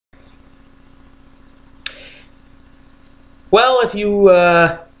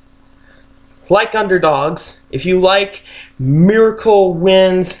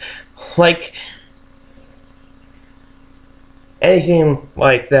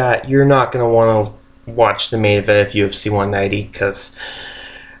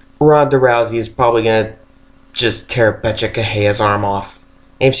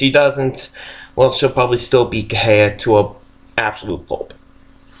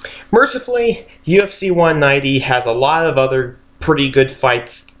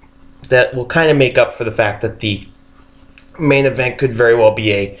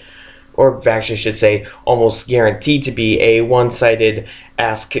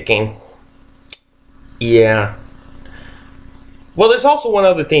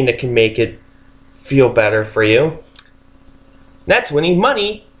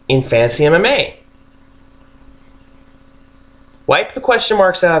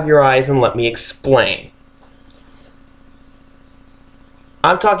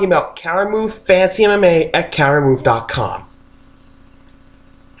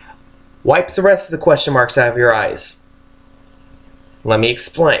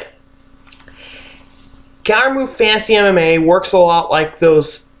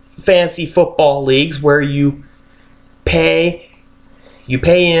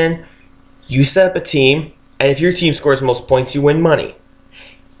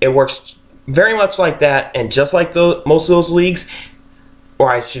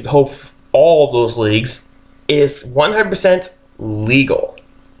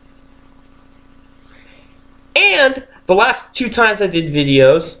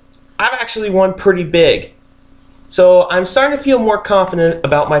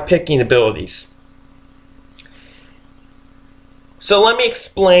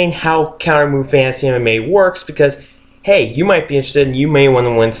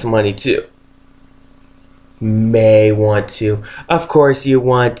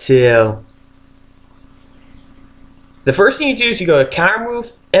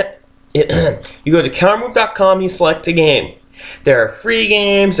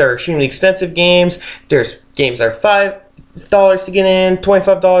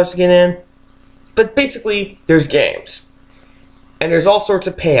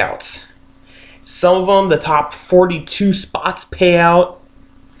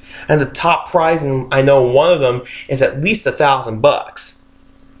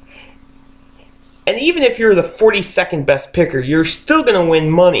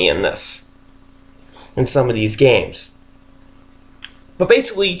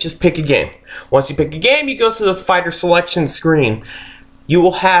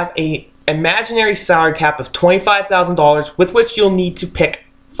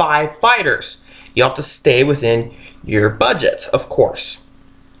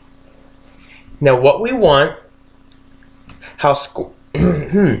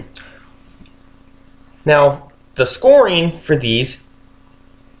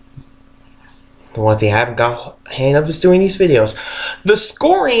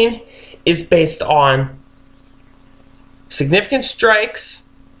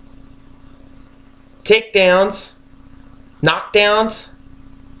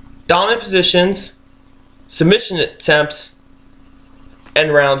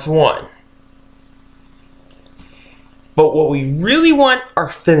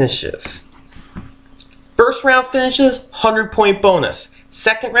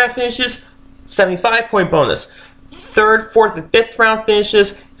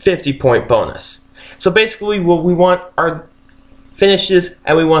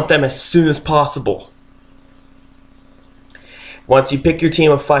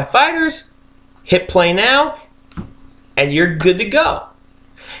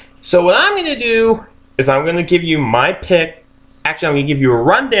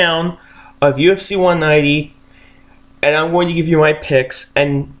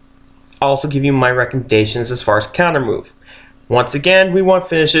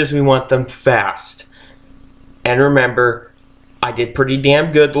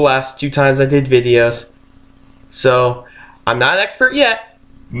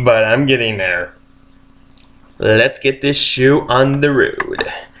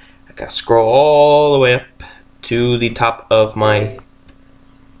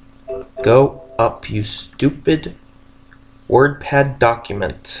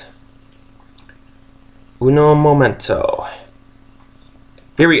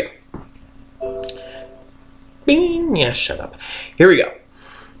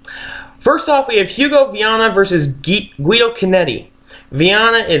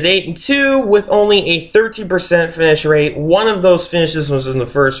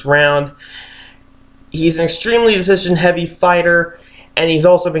He's an extremely decision-heavy fighter, and he's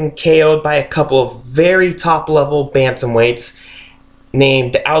also been KO'd by a couple of very top-level bantamweights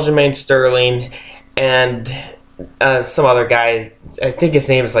named Aljamain Sterling and some other guy. I think his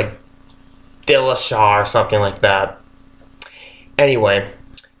name is like Dillashaw or something like that. Anyway,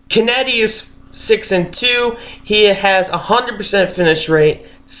 Kennedy is 6-2. He has 100% finish rate,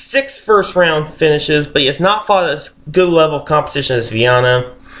 6 first-round finishes, but he has not fought as good a level of competition as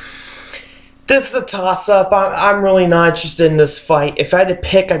Viana. This is a toss-up. I'm really not interested in this fight. If I had to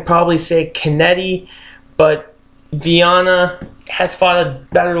pick, I'd probably say Kennedy, but Viana has fought a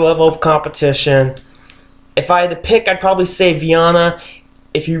better level of competition. If I had to pick, I'd probably say Viana.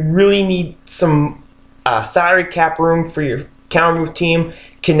 If you really need some salary cap room for your Kountermove team,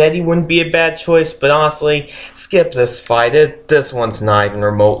 Kennedy wouldn't be a bad choice, but honestly, skip this fight. This one's not even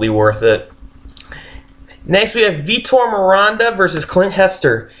remotely worth it. Next, we have Vitor Miranda versus Clint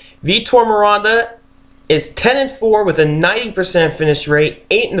Hester. Vitor Miranda is 10-4 with a 90% finish rate,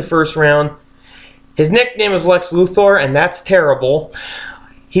 8 in the first round. His nickname is Lex Luthor, and that's terrible.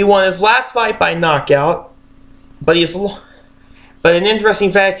 He won his last fight by knockout, but an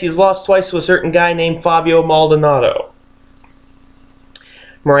interesting fact, he's lost twice to a certain guy named Fabio Maldonado.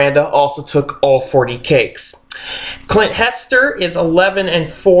 Miranda also took all 40 cakes. Clint Hester is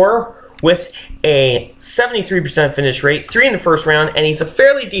 11-4 with a 73% finish rate, 3 in the first round, and he's a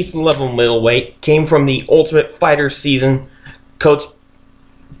fairly decent level middleweight. Came from the Ultimate Fighter season, coached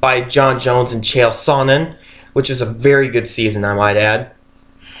by John Jones and Chael Sonnen, which is a very good season, I might add.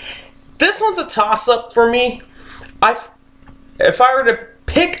 This one's a toss-up for me. If I were to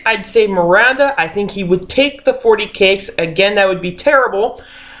pick, I'd say Miranda. I think he would take the 40 cakes. Again, that would be terrible.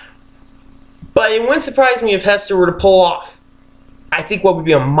 But it wouldn't surprise me if Hester were to pull off, I think, what would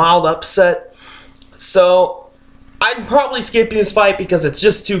be a mild upset. So I'm probably skipping this fight because it's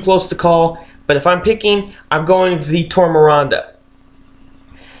just too close to call. But if I'm picking, I'm going with Vitor Miranda.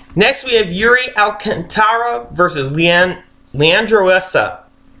 Next, we have Yuri Alcantara versus Leandro Essa.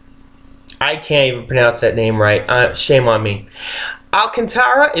 I can't even pronounce that name right. Shame on me.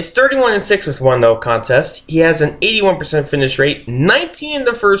 Alcantara is 31-6 with 1 no contest. He has an 81% finish rate, 19 in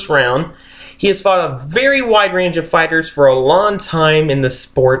the first round. He has fought a very wide range of fighters for a long time in the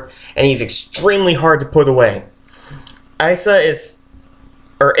sport, and he's extremely hard to put away. Issa,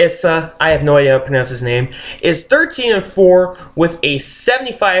 I have no idea how to pronounce his name, is 13-4 with a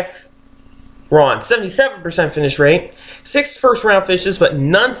 77% finish rate, 6 first-round finishes, but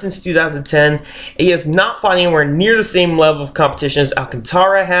none since 2010. He has not fought anywhere near the same level of competition as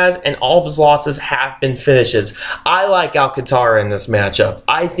Alcantara has, and all of his losses have been finishes. I like Alcantara in this matchup.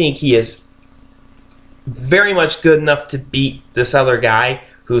 I think he is very much good enough to beat this other guy,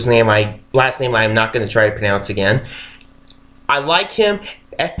 whose last name I'm not going to try to pronounce again. I like him.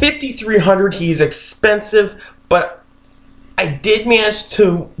 At 5,300, he's expensive, but I did manage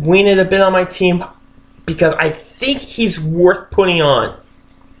to win it a bit on my team because I think he's worth putting on.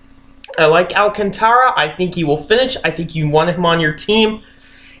 I like Alcantara. I think he will finish. I think you want him on your team.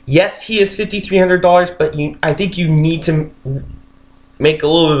 Yes, he is $5,300, but I think you need to make a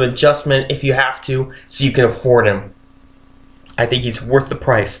little bit of adjustment if you have to so you can afford him. I think he's worth the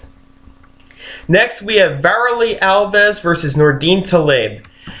price. Next, we have Varley Alves versus Nordine Taleb.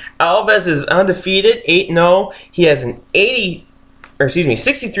 Alves is undefeated, 8-0. He has an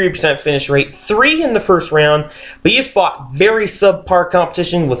 63% finish rate, 3 in the first round, but he has fought very subpar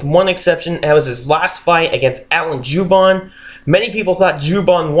competition with one exception. That was his last fight against Alan Juban. Many people thought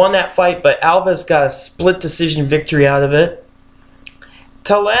Juban won that fight, but Alves got a split decision victory out of it.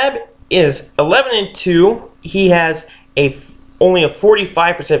 Taleb is 11-2. He has only a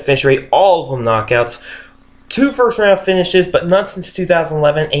 45% finish rate, all of them knockouts. 2 first-round finishes, but none since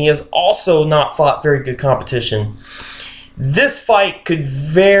 2011, and he has also not fought very good competition. This fight could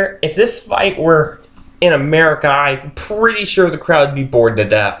if this fight were in America, I'm pretty sure the crowd would be bored to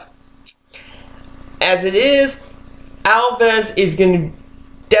death. As it is, Alves is going to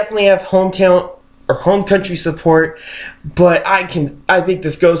definitely have hometown or home country support, but I think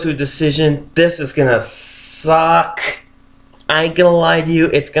this goes to a decision. This is gonna suck. I ain't gonna lie to you,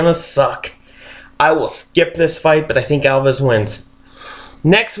 it's gonna suck. I will skip this fight, but I think Alves wins.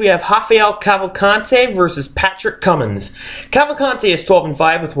 Next, we have Rafael Cavalcante versus Patrick Cummins. Cavalcante is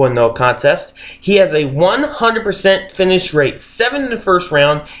 12-5 with 1 no contest. He has a 100% finish rate, 7 in the first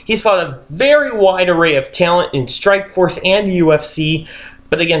round. He's fought a very wide array of talent in Strikeforce and the UFC,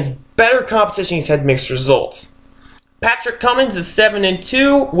 but against better competition, he's had mixed results. Patrick Cummins is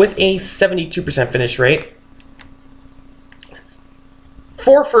 7-2 with a 72% finish rate.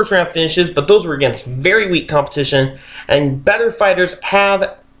 4 first-round finishes, but those were against very weak competition, and better fighters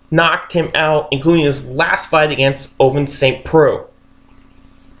have knocked him out, including his last fight against Ovince St. Preux.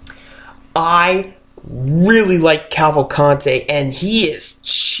 I really like Cavalcante, and he is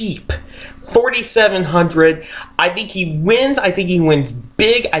cheap. 4,700. I think he wins. I think he wins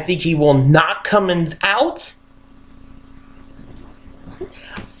big. I think he will knock Cummins out.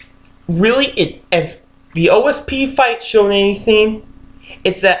 Really, if the OSP fight showed anything,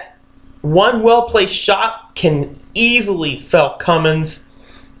 it's that one well-placed shot can easily fell Cummins.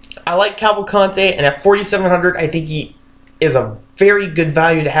 I like Cavalcante, and at 4,700, I think he is a very good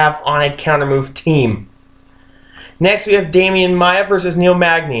value to have on a Kountermove team. Next, we have Damian Maia versus Neil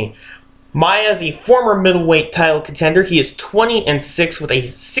Magny. Maia is a former middleweight title contender. He is 20-6 with a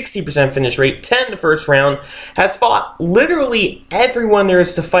 60% finish rate, 10 in the first round. Has fought literally everyone there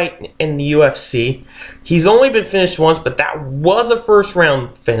is to fight in the UFC. He's only been finished once, but that was a first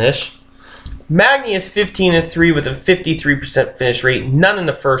round finish. Magny is 15-3 with a 53% finish rate, none in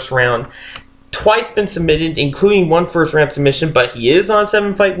the first round. Twice been submitted, including one first round submission, but he is on a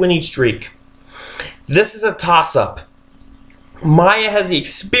 7-fight winning streak. This is a toss-up. Maia has the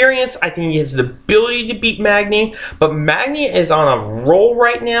experience. I think he has the ability to beat Magny, but Magny is on a roll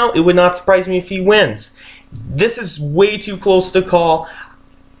right now. It would not surprise me if he wins. This is way too close to call.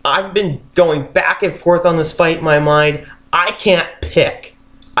 I've been going back and forth on this fight in my mind. I can't pick.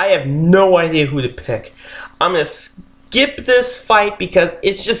 I have no idea who to pick. I'm going to skip this fight because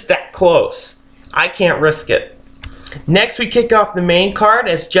it's just that close. I can't risk it. Next, we kick off the main card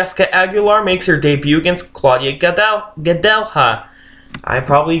as Jessica Aguilar makes her debut against Claudia Gadelha. I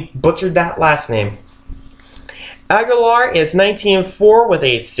probably butchered that last name. Aguilar is 19-4 with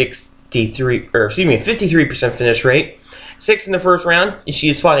a 53% finish rate. 6 in the first round. She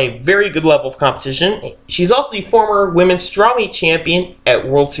has fought a very good level of competition. She's also the former women's strawweight champion at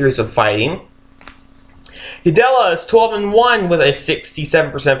World Series of Fighting. Gadelha is 12-1 with a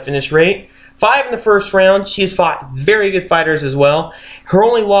 67% finish rate. 5 in the first round. She has fought very good fighters as well. Her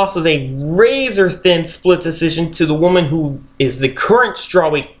only loss is a razor-thin split decision to the woman who is the current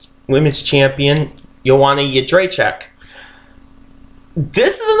strawweight women's champion, Joanna Jędrzejczyk.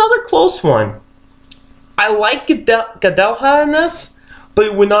 This is another close one. I like Gadelha in this, but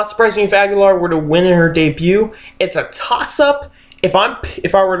it would not surprise me if Aguilar were to win in her debut. It's a toss-up. If I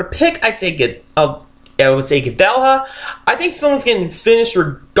were to pick, I would say Gadelha. I think someone's getting finished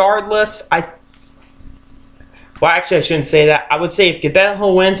regardless. Well, actually, I shouldn't say that. I would say if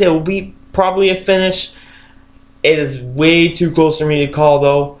Gadelha wins, it will be probably a finish. It is way too close for me to call,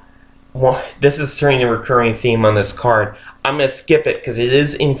 though. Well, this is turning a recurring theme on this card. I'm going to skip it because it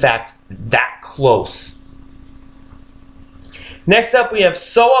is, in fact, that close. Next up, we have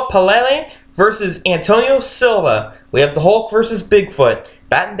Soa Palele versus Antonio Silva. We have the Hulk versus Bigfoot.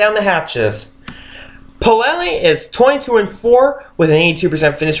 Batten down the hatches. Palele is 22-4 with an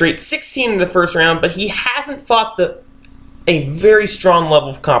 82% finish rate, 16 in the first round, but he hasn't fought a very strong level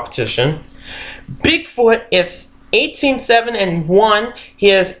of competition. Bigfoot is 18-7-1. He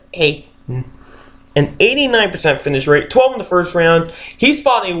has an 89% finish rate, 12 in the first round. He's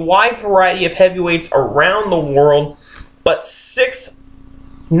fought a wide variety of heavyweights around the world, but 6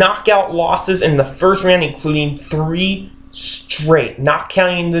 knockout losses in the first round, including 3 straight, not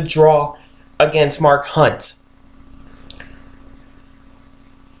counting the draw against Mark Hunt.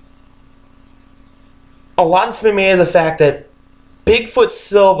 A lot has been made of the fact that Bigfoot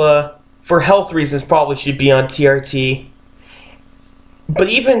Silva, for health reasons, probably should be on TRT. But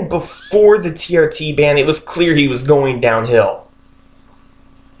even before the TRT ban, it was clear he was going downhill.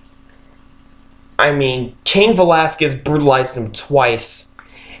 I mean, Cain Velasquez brutalized him twice.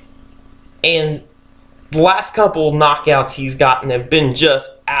 And the last couple knockouts he's gotten have been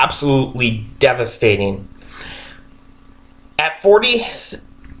just absolutely devastating. At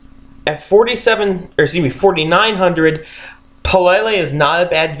 4,900, Palele is not a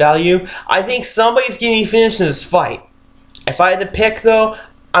bad value. I think somebody's getting finished in this fight. If I had to pick, though,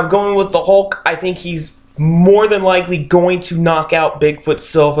 I'm going with the Hulk. I think he's more than likely going to knock out Bigfoot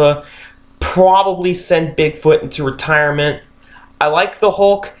Silva, probably send Bigfoot into retirement. I like the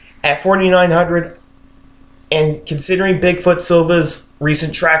Hulk at 4,900, and considering Bigfoot Silva's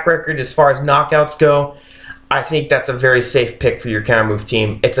recent track record as far as knockouts go, I think that's a very safe pick for your Kountermove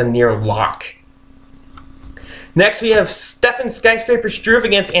team. It's a near lock. Next, we have Stefan Skyscraper Struve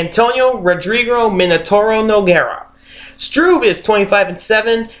against Antonio Rodrigo Minotauro Nogueira. Struve is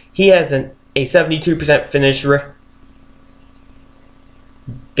 25-7. He has a 72% finish rate.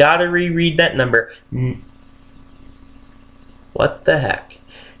 Gotta reread that number. What the heck?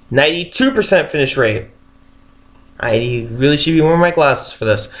 92% finish rate. I really should be wearing my glasses for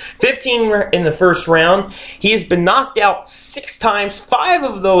this. 15 in the first round. He has been knocked out 6 times, 5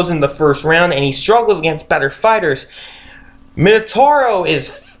 of those in the first round, and he struggles against better fighters. Minotauro is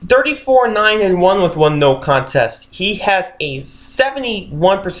 34-9-1 with 1 no contest. He has a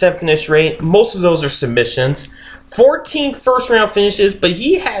 71% finish rate. Most of those are submissions. 14 first round finishes, but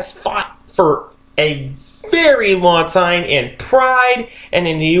he has fought for a very long time in Pride and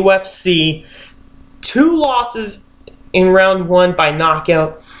in the UFC. 2 losses in round 1 by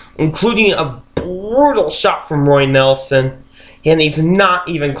knockout, including a brutal shot from Roy Nelson. And he's not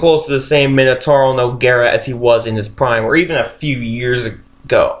even close to the same Minotauro Nogueira as he was in his prime, or even a few years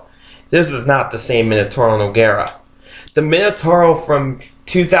ago. This is not the same Minotauro Nogueira. The Minotauro from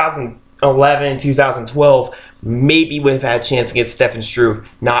 2011, 2012 maybe would have had a chance against Stefan Struve.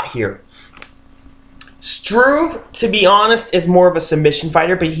 Not here. Struve, to be honest, is more of a submission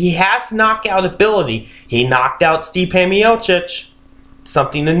fighter, but he has knockout ability. He knocked out Stipe Miocic.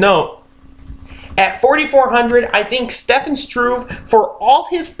 Something to note. At 4,400, I think Stefan Struve, for all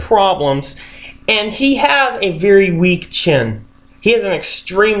his problems, and he has a very weak chin. He has an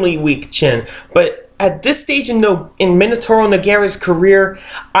extremely weak chin. But at this stage in Minotauro Nogueira's career,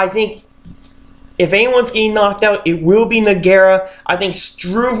 I think if anyone's getting knocked out, it will be Nogueira. I think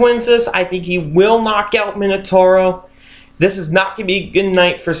Struve wins this. I think he will knock out Minotauro. This is not going to be a good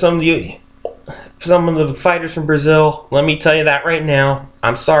night for some of the fighters from Brazil. Let me tell you that right now.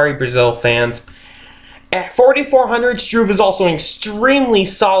 I'm sorry, Brazil fans. At 4,400, Struve is also an extremely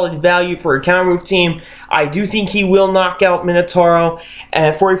solid value for a Kountermove team. I do think he will knock out Minotauro.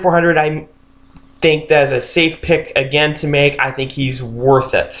 At 4,400, I think that is a safe pick again to make. I think he's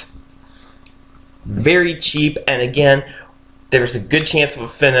worth it. Very cheap, and again, there's a good chance of a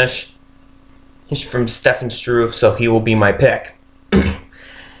finish. He's from Stefan Struve, so he will be my pick.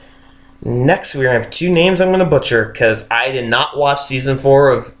 Next, we're going to have 2 names I'm going to butcher, because I did not watch Season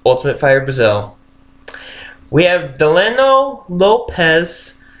 4 of Ultimate Fighter Brazil. We have Delano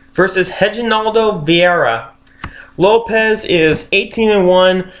Lopez versus Reginaldo Vieira. Lopez is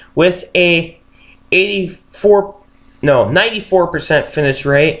 18-1 with a 94% finish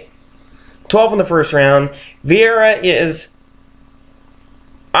rate. 12 in the first round. Vieira is...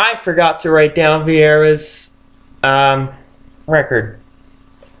 I forgot to write down Vieira's record.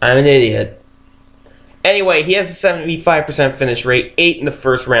 I'm an idiot. Anyway, he has a 75% finish rate. 8 in the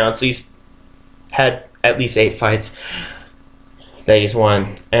first round. So he's had at least 8 fights that he's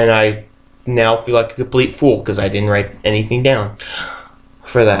won. And I now feel like a complete fool because I didn't write anything down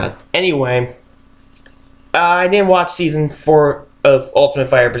for that. Anyway, I didn't watch Season 4 of Ultimate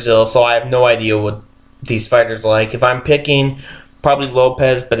Fighter Brazil, so I have no idea what these fighters are like. If I'm picking, probably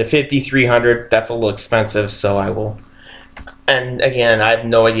Lopez, but at 5,300, that's a little expensive, so I will. And again, I have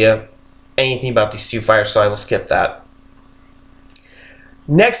no idea anything about these 2 fighters, so I will skip that.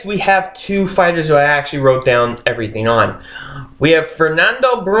 Next, we have 2 fighters who I actually wrote down everything on. We have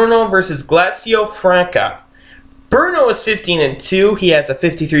Fernando Bruno versus Glacio Franca. Bruno is 15-2. He has a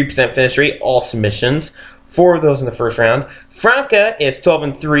 53% finish rate, all submissions. 4 of those in the first round. Franca is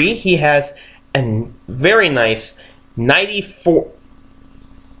 12-3. He has a very nice 94...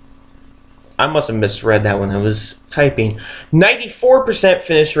 I must have misread that when I was typing. 94%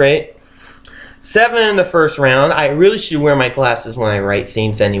 finish rate. 7 in the first round. I really should wear my glasses when I write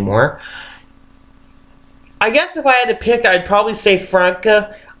things anymore. I guess if I had to pick, I'd probably say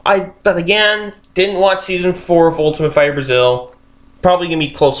Franca. But again, didn't watch Season 4 of Ultimate Fighter Brazil. Probably going to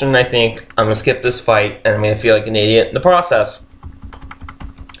be closer than I think. I'm going to skip this fight, and I'm going to feel like an idiot in the process.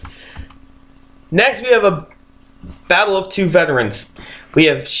 Next, we have a battle of 2 veterans. We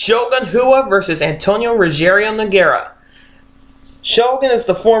have Shogun Rua versus Antonio Rogério Nogueira. Shogun is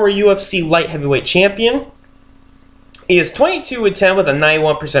the former UFC light heavyweight champion. He is 22-10 with a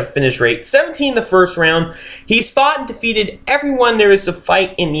 91% finish rate, 17 in the first round. He's fought and defeated everyone there is to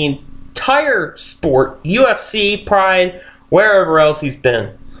fight in the entire sport, UFC, Pride, wherever else he's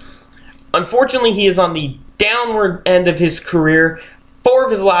been. Unfortunately, he is on the downward end of his career. 4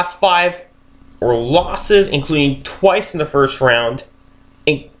 of his last 5 were losses, including twice in the first round,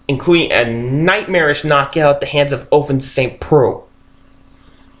 including a nightmarish knockout at the hands of Ofen St. Preux.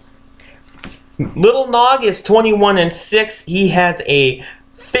 Little Nog is 21-6. He has a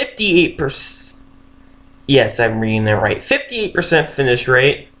 58%. Yes, I'm reading that right. 58% finish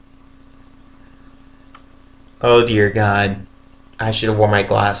rate. Oh dear God. I should have worn my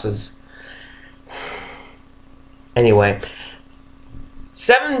glasses. Anyway.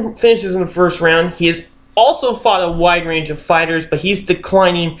 7 finishes in the first round. He has also fought a wide range of fighters, but he's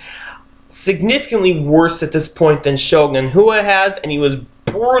declining significantly worse at this point than Shogun Rua has, and he was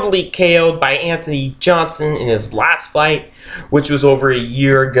brutally KO'd by Anthony Johnson in his last fight, which was over a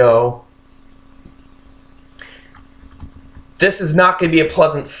year ago. This is not going to be a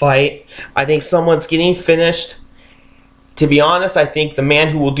pleasant fight. I think someone's getting finished. To be honest, I think the man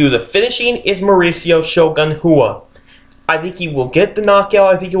who will do the finishing is Mauricio Shogun Rua. I think he will get the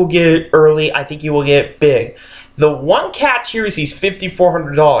knockout. I think he will get it early. I think he will get it big. The one catch here is he's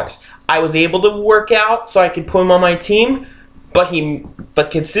 $5,400. I was able to work out so I could put him on my team,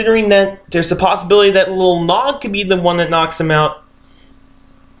 but considering that there's a possibility that little Nog could be the one that knocks him out,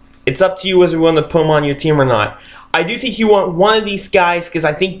 it's up to you whether you want to put him on your team or not. I do think you want one of these guys because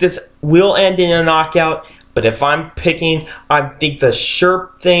I think this will end in a knockout. But if I'm picking, I think the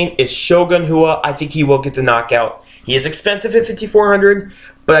sure thing is Shogun Rua. I think he will get the knockout. He is expensive at $5,400,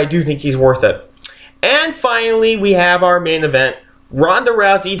 but I do think he's worth it. And finally, we have our main event, Ronda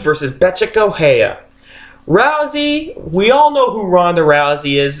Rousey versus Betcha Correia. Rousey, we all know who Ronda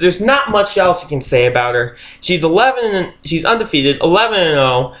Rousey is. There's not much else you can say about her. She's she's undefeated,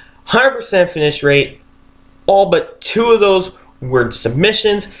 11-0, 100% finish rate. All but 2 of those were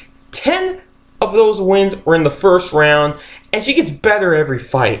submissions. 10 of those wins were in the first round, and she gets better every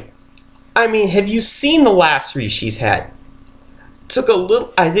fight. I mean, have you seen the last 3 she's had? Took a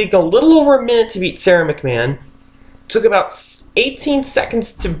little over a minute to beat Sarah McMahon. Took about 18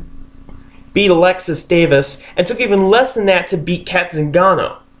 seconds to beat Alexis Davis, and took even less than that to beat Kat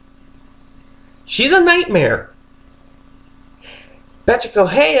Zingano. She's a nightmare. Betcha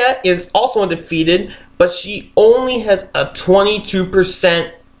Correia is also undefeated, but she only has a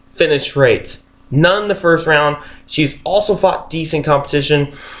 22% finish rate. None in the first round. She's also fought decent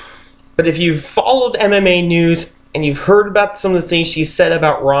competition. But if you've followed MMA news and you've heard about some of the things she said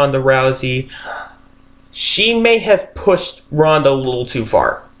about Ronda Rousey, she may have pushed Ronda a little too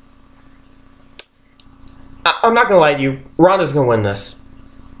far. I'm not going to lie to you. Ronda's going to win this.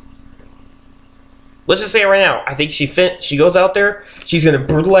 Let's just say it right now. I think she goes out there, she's going to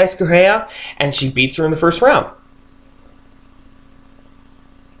brutalize Correia, and she beats her in the first round.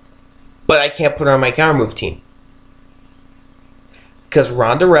 But I can't put her on my Kountermove team. Because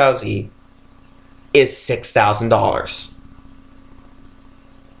Ronda Rousey is $6,000.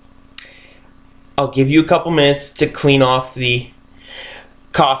 I'll give you a couple minutes to clean off the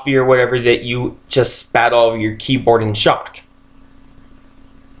coffee or whatever that you just spat all over your keyboard in shock.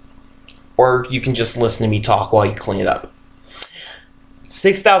 Or you can just listen to me talk while you clean it up.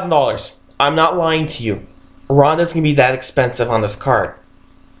 $6,000. I'm not lying to you. Ronda's going to be that expensive on this card.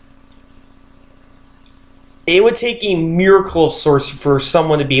 It would take a miracle of sorts for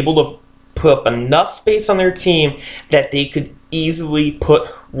someone to be able to put up enough space on their team that they could easily put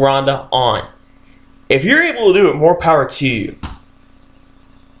Ronda on. If you're able to do it, more power to you.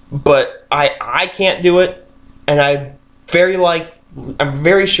 But I can't do it, and I'm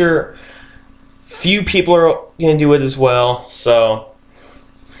very sure few people are going to do it as well. So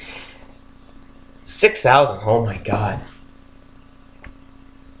 $6,000. Oh my god.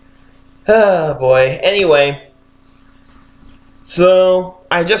 Oh boy. Anyway, so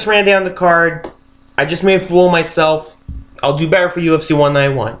I just ran down the card. I just made a fool of myself. I'll do better for UFC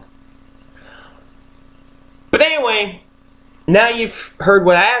 191. But anyway, now you've heard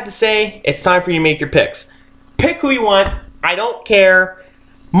what I have to say. It's time for you to make your picks. Pick who you want. I don't care.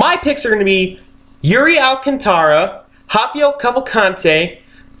 My picks are going to be Yuri Alcantara, Rafael Cavalcante,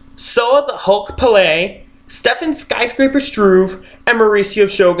 Soa the Hulk Pelé, Stefan Skyscraper Struve, and Mauricio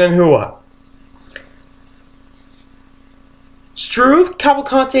Shogun Rua. Struve,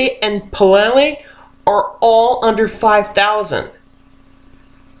 Cavalcante, and Pelé are all under 5,000.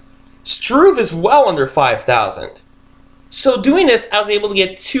 Struve is well under 5,000. So doing this, I was able to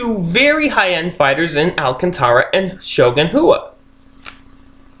get 2 very high-end fighters in Alcantara and Shogun Rua.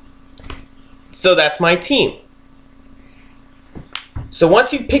 So that's my team. So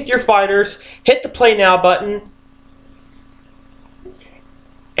once you pick your fighters, hit the play now button.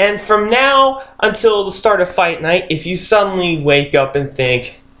 And from now until the start of fight night, if you suddenly wake up and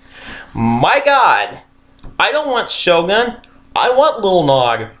think, my god, I don't want Shogun, I want Lil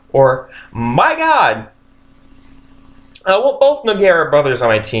Nog. Or, my god, I want both Nogueira brothers on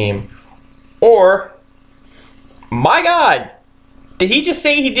my team. Or, my god, did he just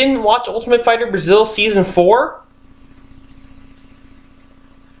say he didn't watch Ultimate Fighter Brazil Season 4?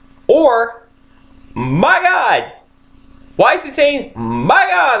 Or, my god, why is he saying my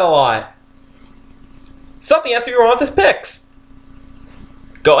god a lot? Something has to be wrong with his picks.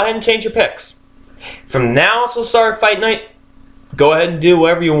 Go ahead and change your picks. From now until the start of fight night, go ahead and do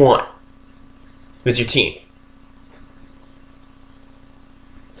whatever you want with your team.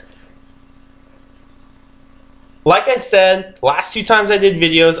 like I said, last 2 times I did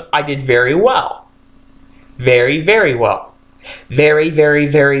videos, I did very well. Very, very well. Very, very,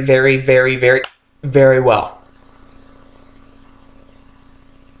 very, very, very, very, very well.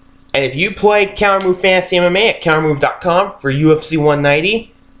 And if you play Kountermove Fantasy MMA at Kountermove.com for UFC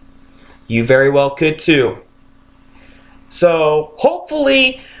 190, you very well could too. So,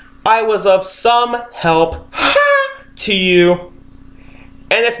 hopefully, I was of some help to you.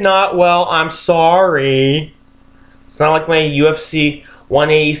 And if not, well, I'm sorry. It's not like my UFC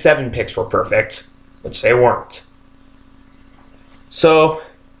 187 picks were perfect, which they weren't. So,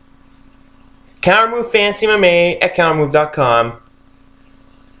 Kountermove Fantasy MMA at Kountermove.com.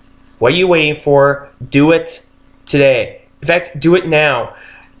 What are you waiting for? Do it today. In fact, do it now.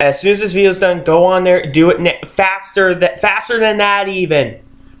 As soon as this video is done, go on there, do it faster than that even.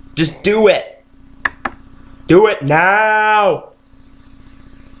 Just do it. Do it now.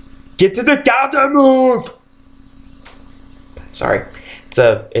 Get to the counter move. Sorry,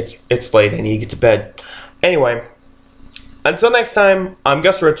 it's late. I need to get to bed. Anyway, until next time, I'm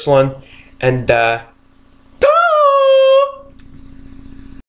Gus Richland, and